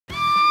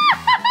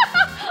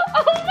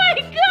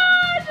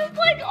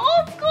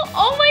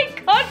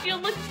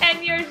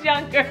was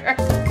younger.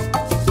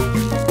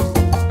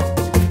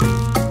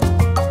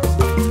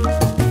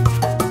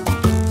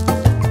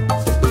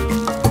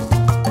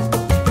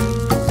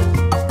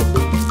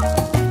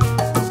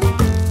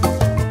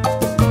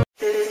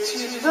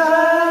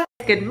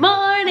 Good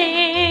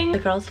morning! The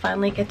girls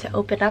finally get to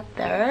open up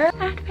their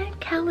advent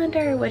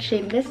calendar, which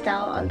they missed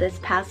out on this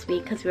past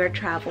week because we were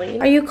traveling.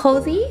 Are you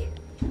cozy?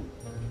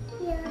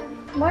 Yeah.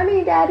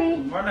 Morning, Daddy.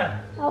 Morning.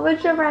 How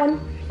was your run?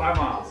 5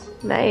 miles.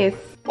 Nice.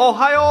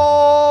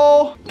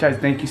 Ohio! Guys,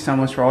 thank you so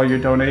much for all your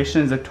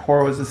donations. The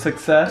tour was a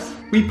success.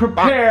 We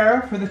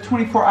prepare for the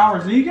 24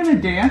 hours. Are you gonna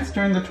dance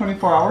during the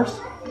 24 hours?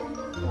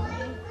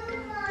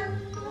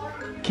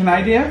 Can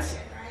I dance?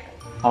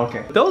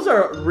 Okay. Those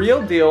are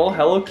real deal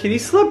Hello Kitty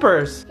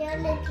slippers.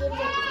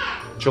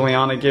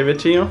 Juliana gave it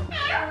to you?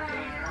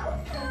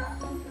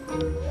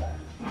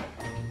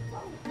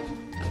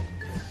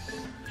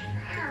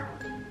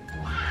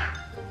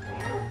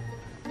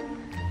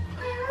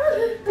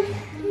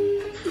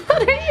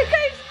 What are you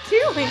guys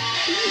doing?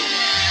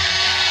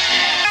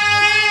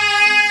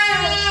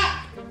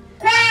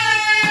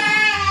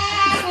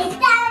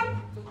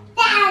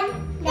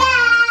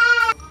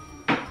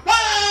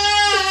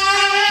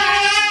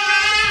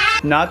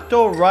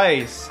 Natto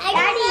rice.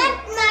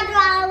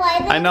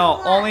 I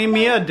know, only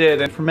Mia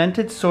did.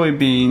 Fermented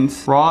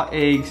soybeans, raw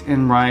eggs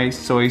and rice,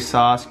 soy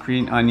sauce,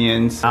 green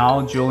onions.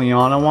 Now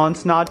Juliana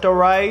wants natto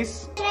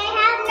rice. Can I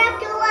have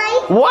natto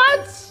rice?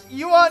 What?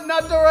 You want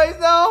natto rice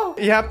now?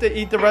 You have to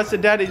eat the rest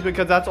of Daddy's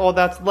because that's all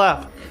that's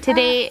left.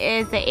 Today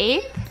is the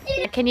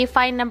 8th. Can you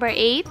find number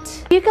 8?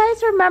 Do you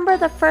guys remember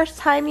the first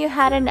time you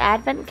had an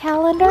advent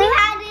calendar? We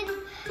had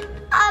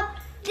a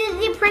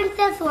Disney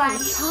princess one.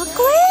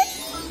 Chocolate?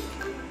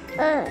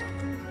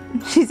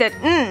 She said,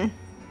 Yeah,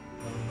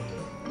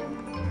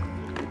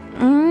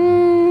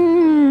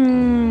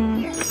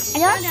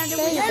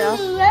 there you go.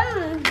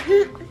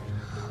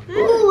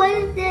 Ooh, what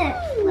is this?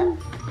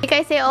 You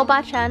guys say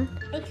Oba-chan.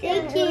 Thank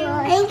you.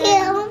 Thank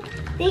you.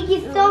 Thank you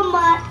so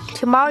much.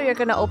 Tomorrow you're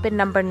gonna open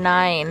number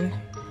 9.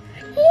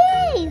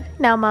 Yay!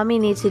 Now mommy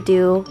needs to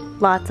do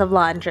lots of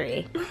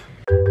laundry.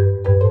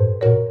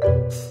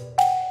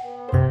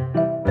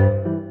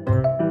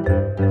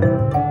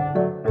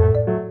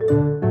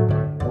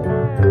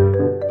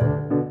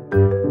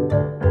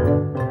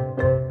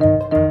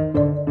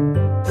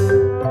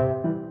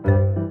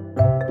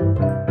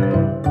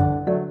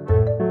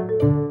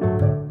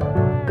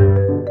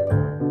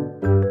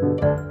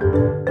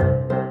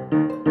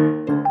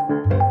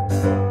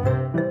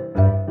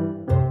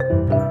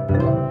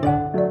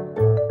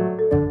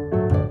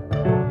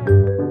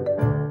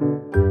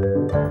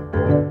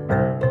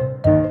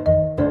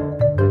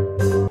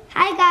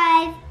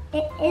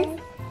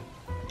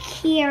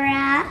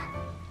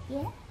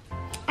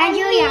 And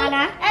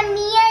Juliana. And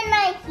me and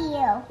my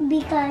heel.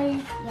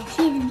 Because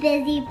she's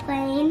busy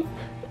playing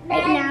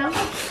right now.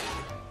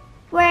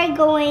 We're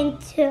going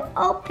to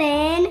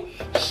open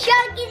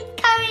Shuggy's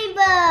coloring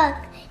book.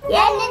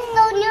 Yeah. And it's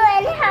so new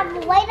and have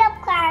light up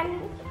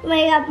crayons.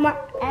 Light up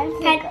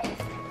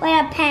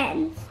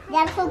pens.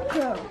 That's so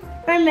cool.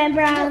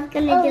 Remember I was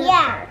going to do it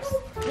first.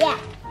 Yeah,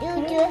 you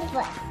do it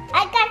first.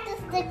 I got the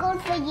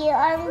stickers for you.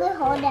 I'm going to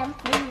hold them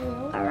for you.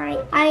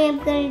 Alright, I am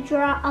going to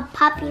draw a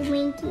puppy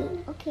Winky.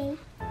 Okay.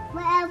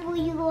 Whatever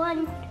you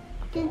want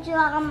to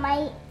draw on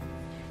my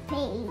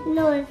page.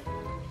 No,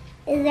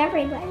 it's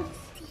everybody.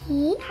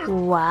 See?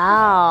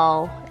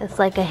 Wow, it's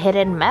like a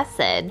hidden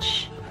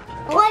message.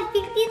 Oh, I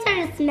think these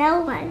are the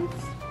smell ones.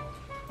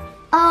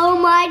 Oh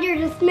my, they're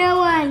the smell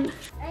ones.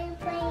 I'm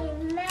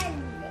playing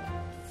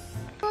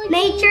Madness.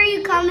 Make sure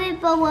you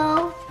comment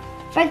below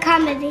for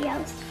comment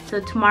videos. So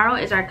tomorrow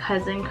is our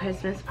cousin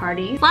Christmas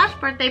party /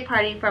 birthday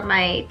party for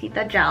my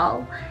Tita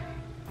Gel.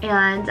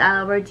 And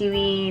we're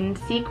doing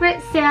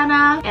Secret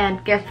Santa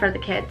and gift for the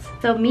kids.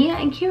 So Mia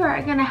and Kira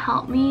are gonna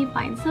help me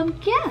find some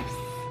gifts.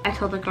 I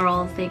told the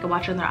girls they can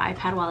watch on their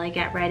iPad while I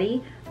get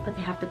ready, but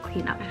they have to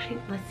clean up. Actually,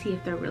 let's see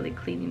if they're really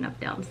cleaning up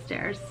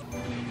downstairs.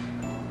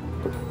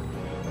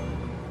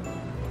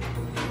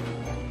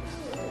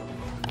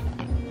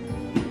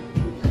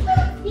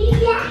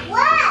 Yeah.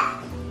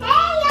 What?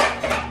 Hey, you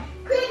have to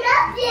clean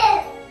up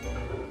this.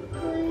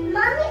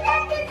 Mommy,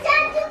 that's the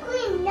time to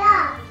clean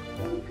up.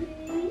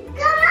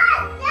 Come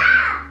on,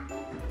 stop.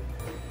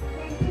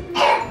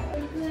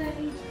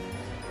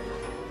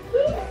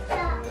 Please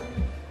stop.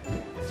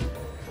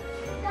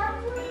 Stop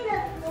cleaning the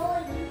floor.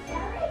 You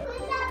tell me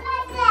clean up my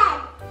bed.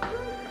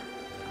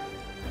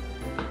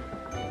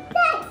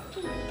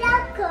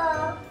 That's cool.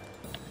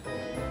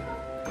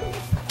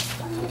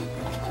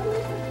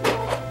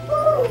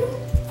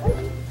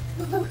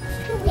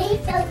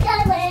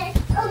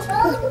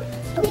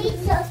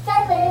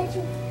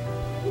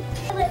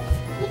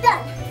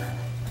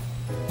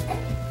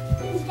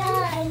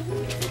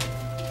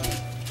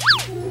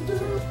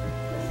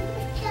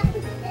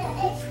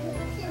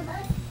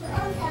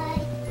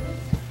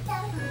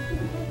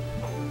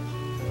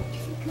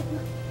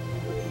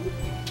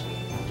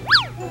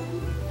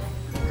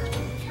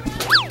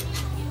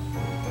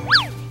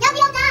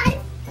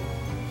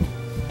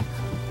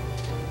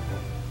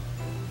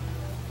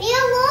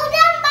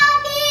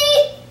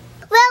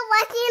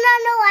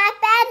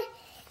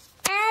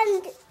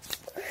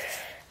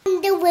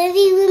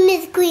 the room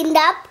is cleaned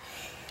up.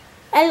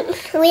 And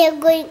we are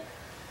going to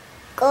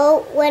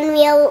go when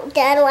we are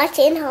done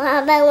watching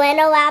When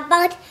we're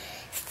about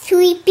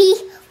sleepy,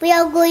 we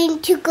are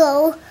going to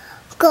go,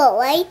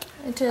 right?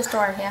 Into the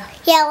store, yeah.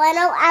 Yeah, when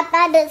I'm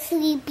about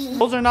sleepy.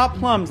 Those are not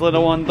plums,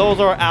 little one. Those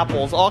are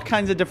apples. All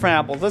kinds of different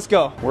apples. Let's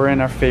go. We're in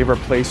our favorite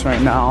place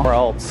right now. Where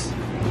else?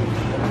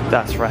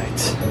 That's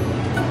right.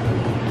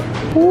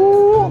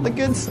 Ooh, the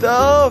good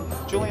stuff.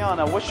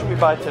 Juliana, what should we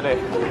buy today?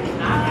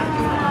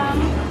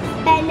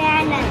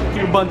 Banana.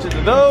 2 bunches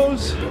of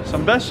those,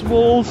 some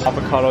vegetables,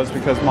 avocados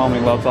because mommy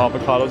loves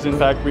avocados. In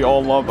fact, we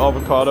all love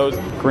avocados.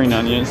 Green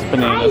onions,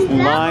 bananas,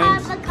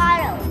 limes,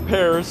 avocado.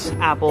 pears,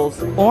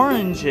 apples,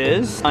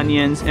 oranges,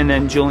 onions, and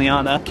then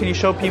Juliana. Can you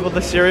show people the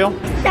cereal?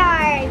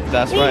 Sorry.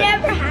 That's we right. We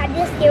never had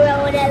this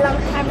cereal a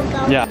long time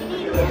ago. Yeah.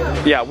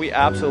 Yeah, we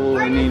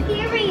absolutely need.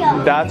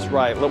 Cereal. That's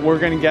right. Look, we're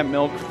gonna get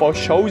milk for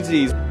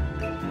showsies.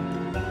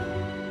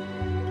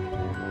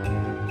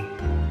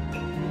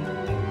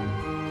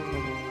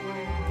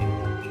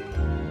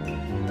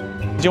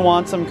 Do you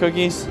want some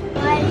cookies?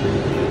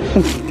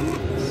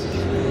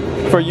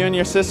 For you and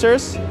your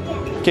sisters?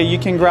 Okay, you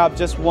can grab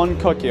just 1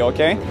 cookie,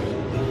 okay?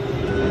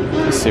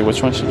 Let's see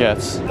which one she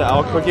gets. The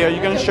owl cookie, are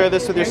you gonna share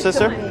this with your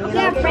sister?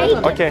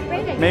 Yeah, Okay,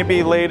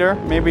 maybe later,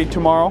 maybe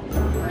tomorrow.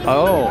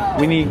 Oh,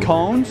 we need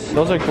cones?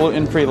 Those are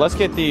gluten-free. Let's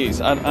get these.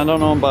 I don't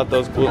know about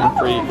those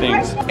gluten-free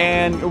things.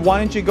 And why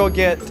don't you go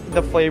get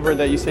the flavor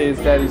that you say is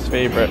Daddy's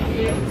favorite?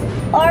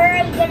 Or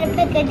I'm gonna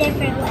pick a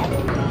different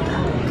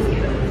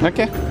one.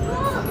 Okay.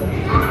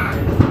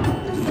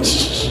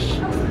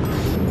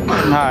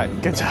 Alright,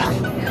 good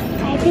job.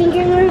 I think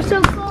you're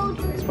so cold.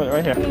 Let's put it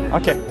right here.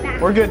 Okay,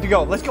 we're good to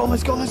go. Let's go,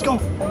 let's go, let's go.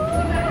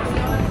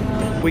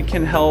 We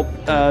can help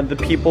the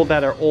people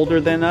that are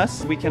older than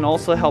us. We can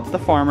also help the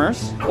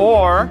farmers.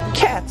 Or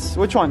cats.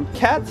 Which one?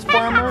 Cats,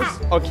 farmers?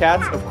 Oh,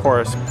 cats, of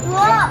course. Look.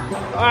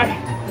 Alright.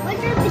 Which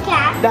is the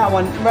cat? That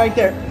one, right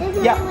there.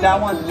 Yeah, that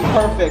one.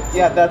 Perfect.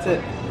 Yeah, that's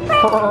it.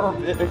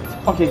 Perfect.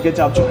 Okay, good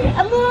job, Julia.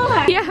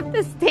 You have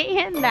to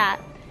stay in that.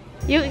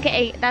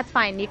 Okay, that's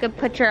fine. You could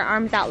put your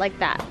arms out like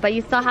that, but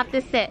you still have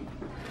to sit.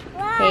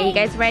 Okay, you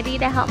guys ready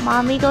to help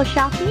mommy go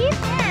shopping?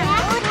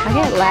 Yeah.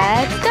 Okay,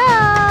 let's go.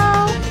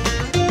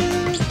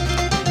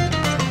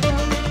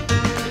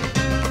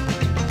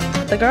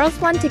 The girls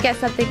want to get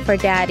something for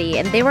Daddy,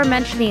 and they were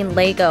mentioning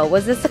Lego.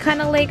 Was this the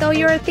kind of Lego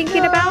you were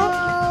thinking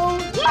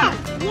about? Yeah.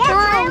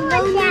 I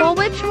want that. Well,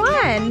 which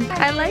one?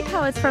 I like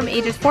how it's from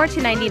ages 4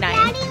 to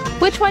 99.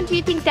 Which one do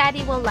you think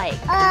Daddy will like?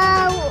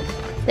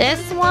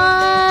 This one?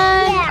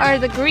 Yeah. Or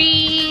the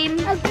green?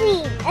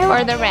 Green.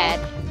 Or the red?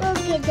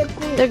 Okay, the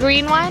green. The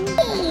green one?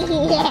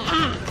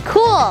 Yeah.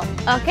 Cool.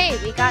 Okay,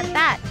 we got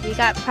that. We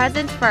got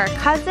presents for our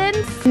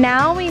cousins.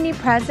 Now we need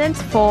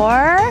presents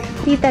for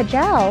Tita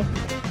Gel.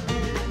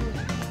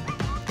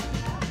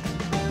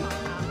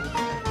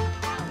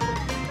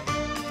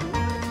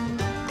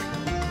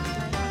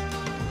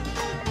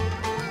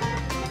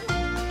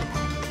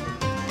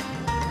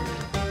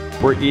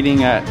 We're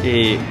eating at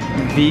a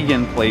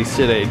vegan place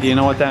today. Do you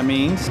know what that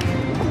means?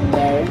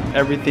 No.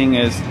 Everything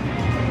is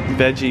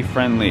veggie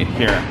friendly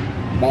here.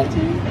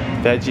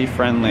 Veggie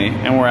friendly.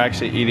 And we're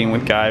actually eating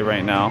with Guy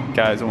right now.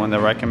 Guy's the one that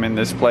recommended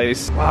this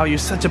place. Wow, you're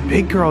such a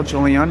big girl,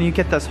 Juliana. You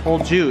get this whole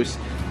juice.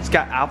 It's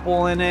got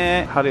apple in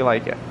it. How do you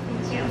like it?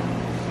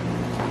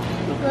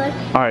 Good.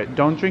 Alright,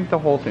 don't drink the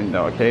whole thing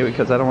though, okay?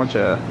 Because I don't want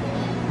you to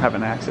have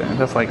an accident.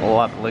 That's like a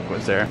lot of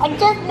liquids there. I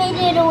just made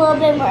it a little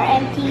bit more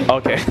empty.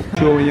 Okay.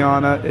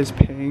 Juliana is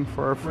paying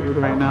for our food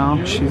right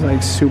now. She's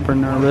like super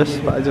nervous,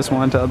 but I just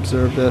wanted to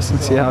observe this and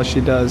see how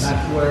she does.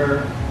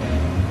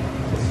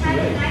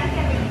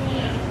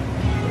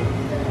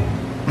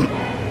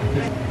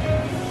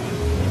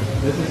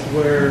 This is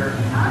where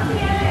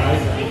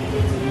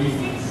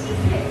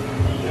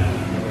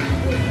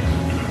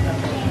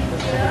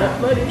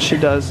she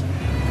does.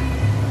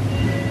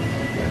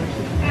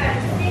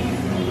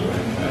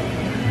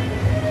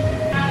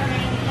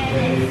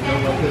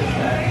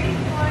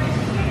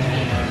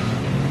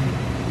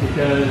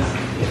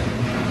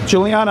 Because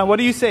Juliana, what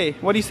do you say?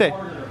 What do you say?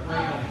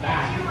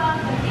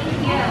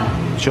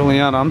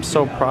 Juliana, I'm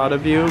so proud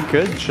of you.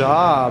 Good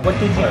job. What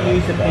did you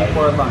use to pay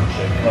for lunch?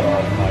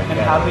 And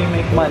how do you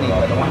make money?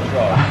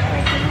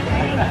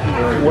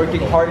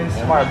 Working hard and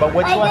smart. But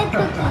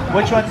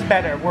which one's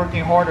better?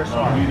 Working hard or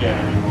smart?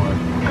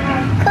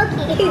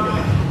 Cookie.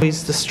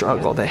 Always the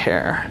struggle, the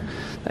hair.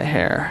 The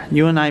hair.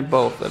 You and I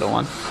both, little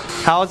one.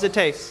 How does it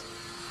taste?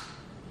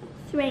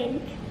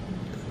 Strange.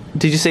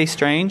 Did you say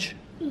strange?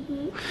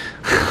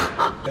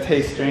 It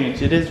tastes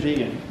strange. It is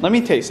vegan. Let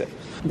me taste it.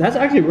 That's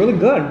actually really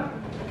good.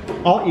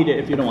 I'll eat it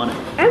if you don't want it.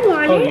 I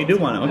want it. Oh, you do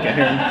want it. Okay,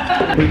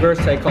 here. Reverse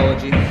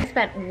psychology. I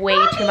spent way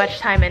too much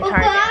time in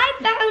Target. I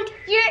found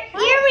your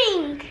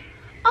earring.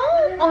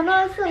 Oh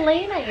no, it's the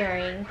Elena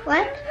earring.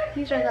 What?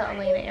 These are the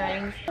Elena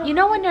earrings. You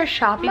know when you're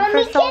shopping Mommy,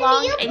 for so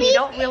long and you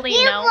don't really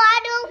know?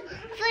 Bottle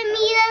for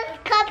me the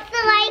cups so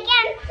I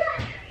can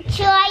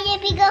try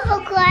it because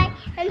hook line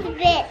and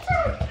bit.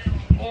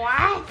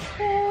 What?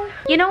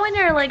 You know when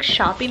you're like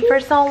shopping for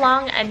so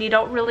long and you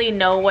don't really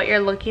know what you're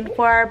looking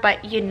for,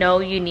 but you know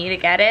you need to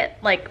get it?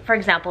 Like, for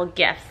example,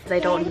 gifts. I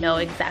don't know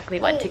exactly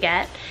what to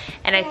get.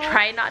 And I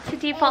try not to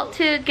default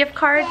to gift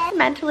cards. I'm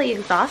mentally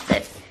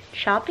exhausted.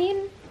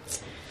 Shopping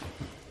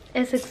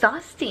is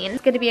exhausting.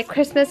 It's gonna be a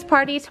Christmas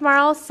party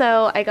tomorrow,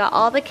 so I got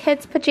all the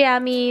kids'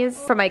 pajamas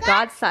for my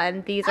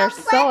godson. These are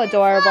so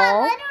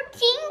adorable.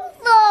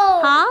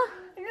 Huh?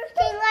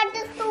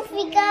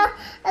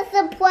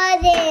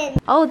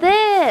 Oh,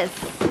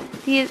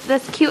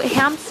 this cute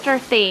hamster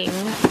thing.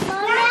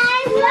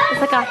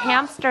 It's like a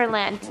hamster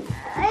lint.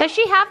 Does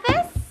she have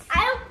this?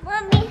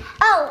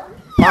 Oh.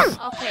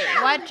 Okay,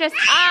 what just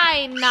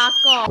I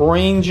knuckle?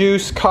 Green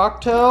juice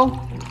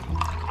cocktail.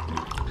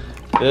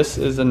 This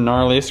is the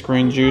gnarliest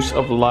green juice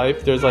of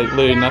life. There's like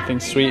literally nothing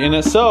sweet in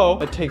it. So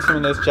I take some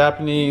of this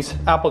Japanese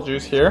apple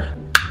juice here.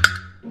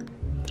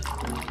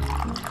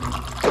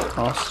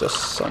 Oh, it's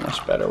just so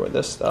much better with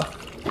this stuff.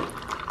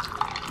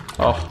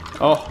 Oh.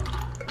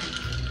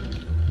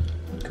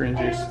 Green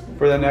juice.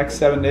 For the next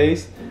 7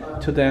 days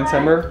till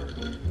Dancember,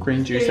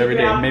 green juice every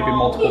day, maybe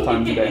multiple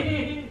times a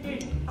day.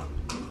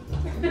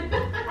 I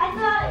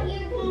thought you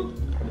could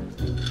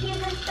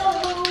give us the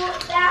whole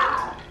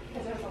bag.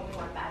 Because there's only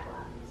one bag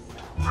left.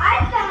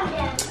 I found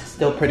it.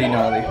 Still pretty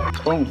gnarly.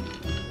 Boom.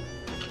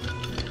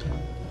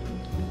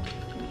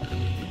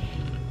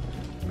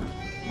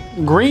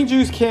 Green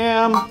juice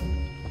cam.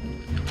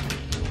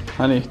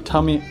 Honey,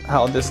 tell me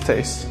how this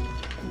tastes.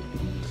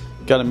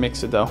 Gotta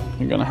mix it though.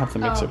 You're gonna have to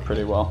mix it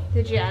pretty well.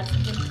 Did you add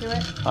something to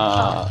it? No.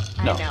 I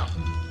know.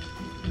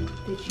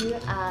 Did you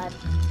add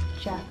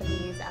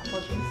Japanese apple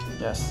juice?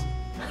 Yes.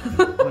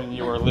 When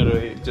you were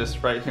literally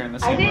just right here in the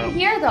same room. I didn't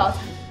hear those.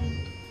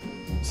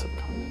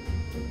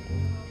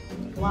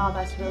 Subconscious. Wow,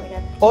 that's really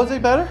good. Oh, is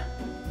it better?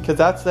 Because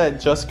that's that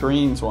Just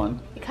Greens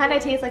one. It kind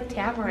of tastes like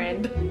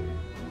tamarind.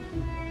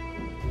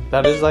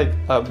 That is like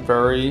a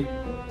very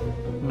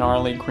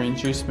gnarly green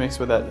juice mixed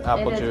with that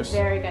apple juice. It is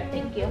very good,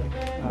 thank you.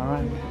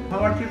 Alright.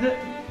 How much is it?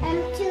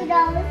 And $2.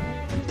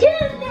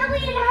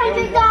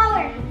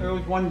 $2,100,000. It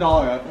was $1.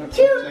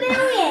 $2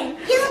 million.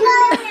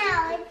 $2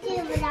 now.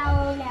 It's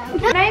 $2 now.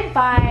 Can I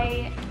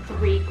buy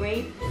 3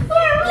 grapes? 1,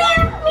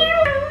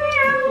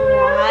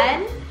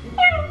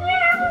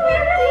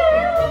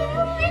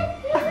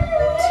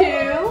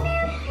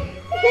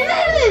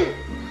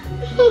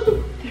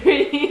 2,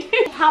 3.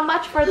 How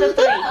much for the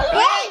 3?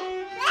 Hey!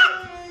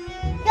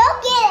 Go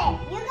get it!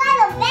 You got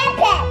a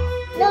backpack!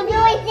 No, do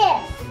like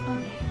this.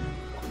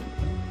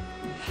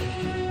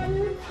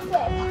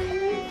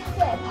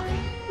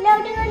 No,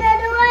 do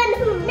another one!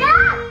 No!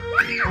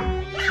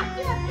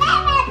 Do a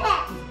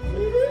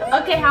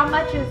backpack! Okay, how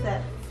much is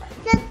it?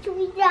 Just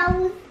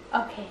 $3.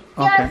 Okay. You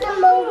want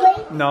some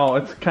more? No,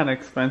 it's kind of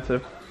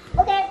expensive.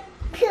 Okay.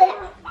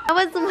 I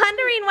was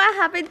wondering what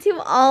happened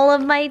to all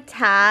of my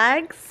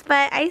tags,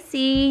 but I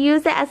see you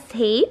use it as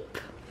tape.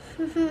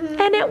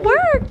 And it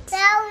worked.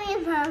 Sorry,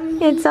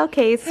 Mommy. It's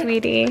okay,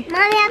 sweetie. Mommy,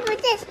 I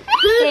put this.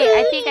 Hey,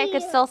 I think I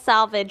could still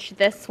salvage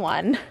this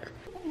one.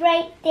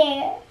 Right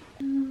there.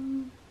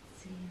 1,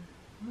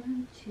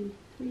 2,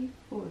 3,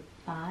 4,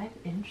 5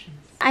 inches.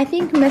 I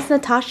think Miss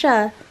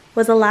Natasha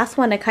was the last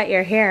one to cut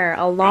your hair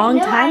a long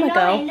time ago.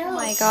 I know. Oh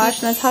my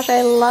gosh, Natasha,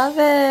 I love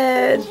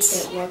it.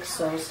 It looks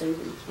so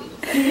silky.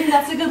 I think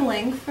that's a good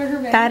length for her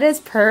bangs. That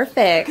is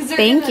perfect.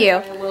 Thank you.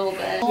 A little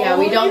bit. Yeah,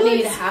 we don't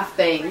need half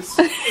bangs.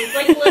 It's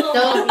like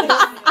little.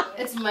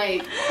 It's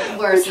my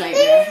worst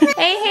nightmare.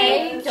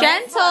 Hey,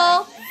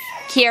 gentle.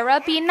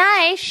 Kira, be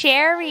nice.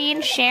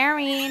 Sharing.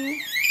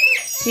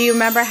 Do you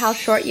remember how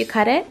short you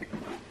cut it?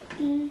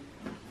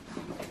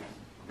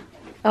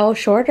 Oh,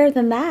 shorter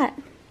than that.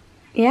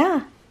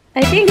 Yeah,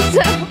 I think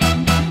so.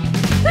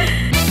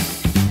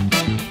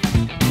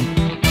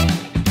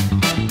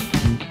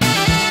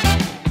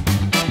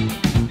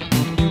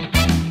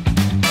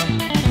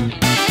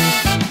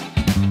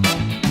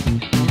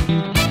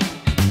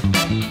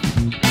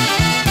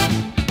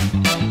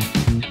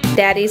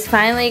 Daddy's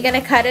finally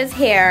gonna cut his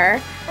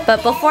hair,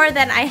 but before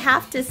then I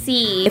have to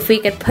see if we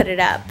could put it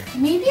up.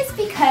 Maybe it's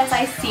because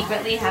I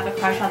secretly have a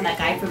crush on that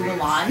guy from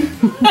Mulan.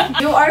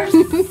 You are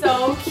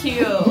so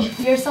cute.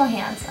 You're so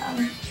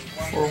handsome.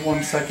 For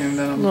 1 second,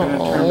 then I'm gonna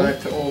turn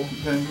back to old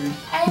Benji.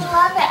 I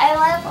love it. I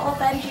love old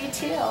Benji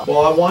too.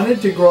 Well, I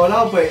wanted to grow it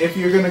out, but if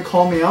you're gonna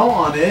call me out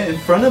on it in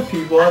front of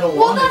people, I don't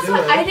want to do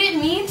it. I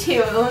didn't mean to.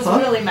 It was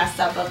really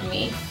messed up of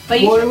me. But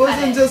you Well, it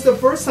wasn't just the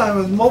first time, it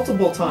was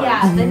multiple times.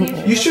 Yeah, then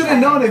You should have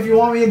known if you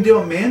want me to do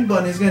a man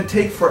bun, it's gonna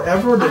take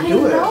forever to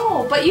do it. I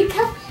know, but he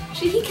kept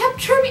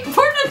trimming.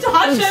 Poor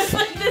Natasha's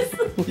like this.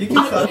 You can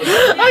cut it.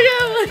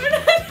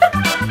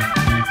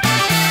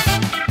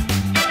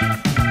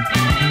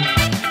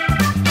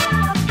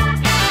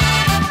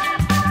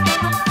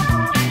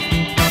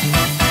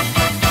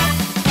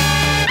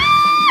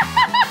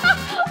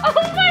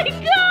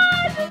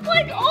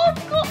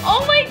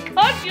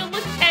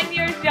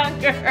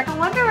 I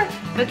wonder if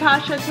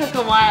Natasha took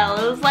a while.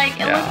 It was like,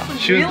 it looks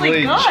she was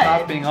really good.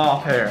 chopping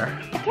off hair.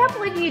 I can't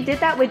believe you did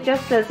that with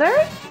just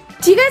scissors.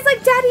 Do you guys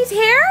like Daddy's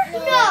hair?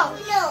 No.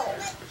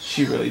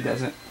 She really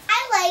doesn't.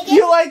 I like it.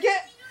 You like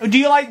it? Do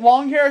you like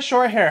long hair or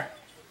short hair?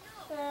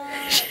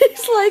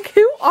 She's like,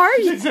 who are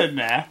She you? said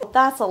nah.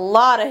 That's a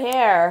lot of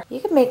hair. You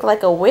could make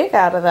like a wig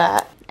out of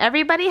that.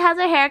 Everybody has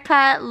a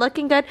haircut,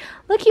 looking good.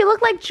 Look, you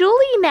look like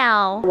Julie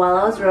now. While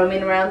I was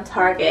roaming around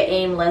Target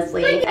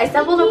aimlessly, I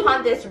stumbled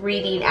upon this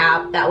reading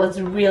app that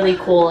was really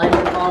cool and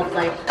involved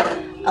like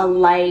a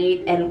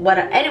light and what.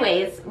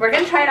 Anyways, we're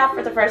gonna try it out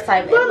for the first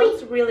time. It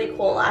looks really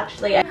cool,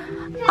 actually.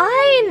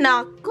 Ay,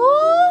 naku.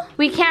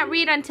 We can't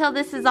read until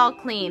this is all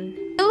clean.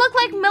 You look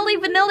like Milli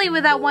Vanilli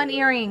with that one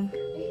earring.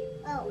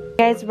 Oh. You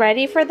guys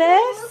ready for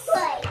this?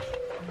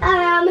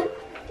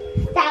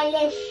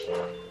 Stylish.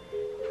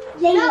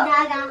 Lady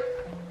Gaga.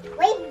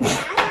 Lady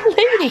Gaga.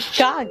 Lady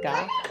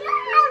Gaga.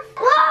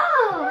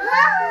 Whoa.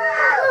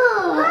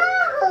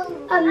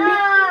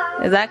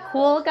 Is that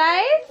cool,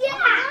 guys?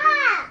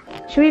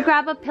 Yeah. Should we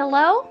grab a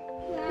pillow?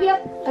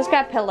 Yep. Let's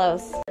grab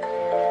pillows.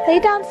 Lay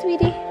down,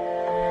 sweetie.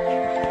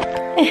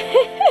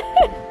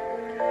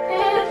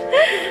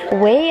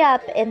 Way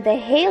up in the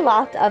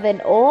hayloft of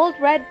an old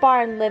red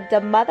barn lived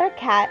a mother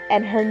cat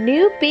and her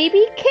new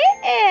baby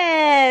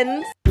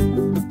kittens.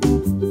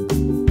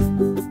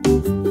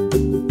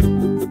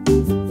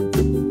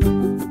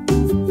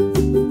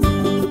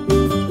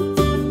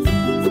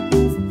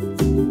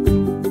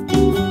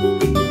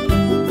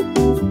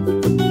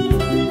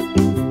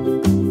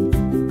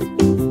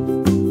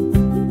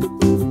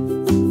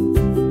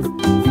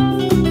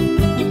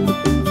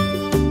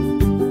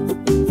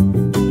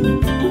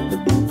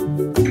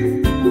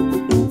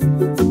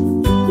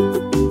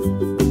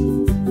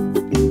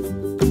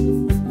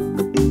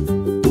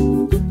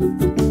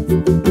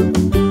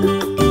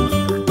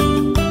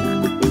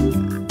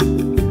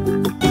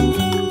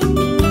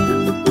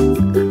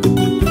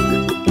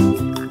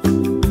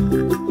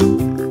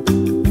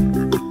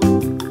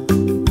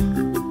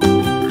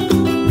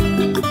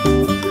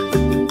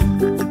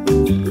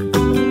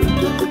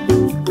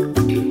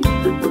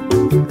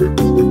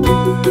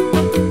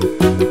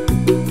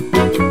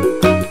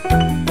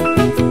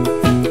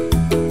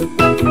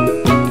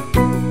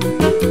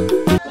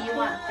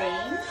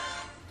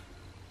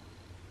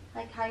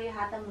 Like how you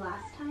had them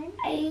last time?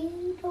 I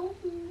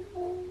don't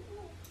know.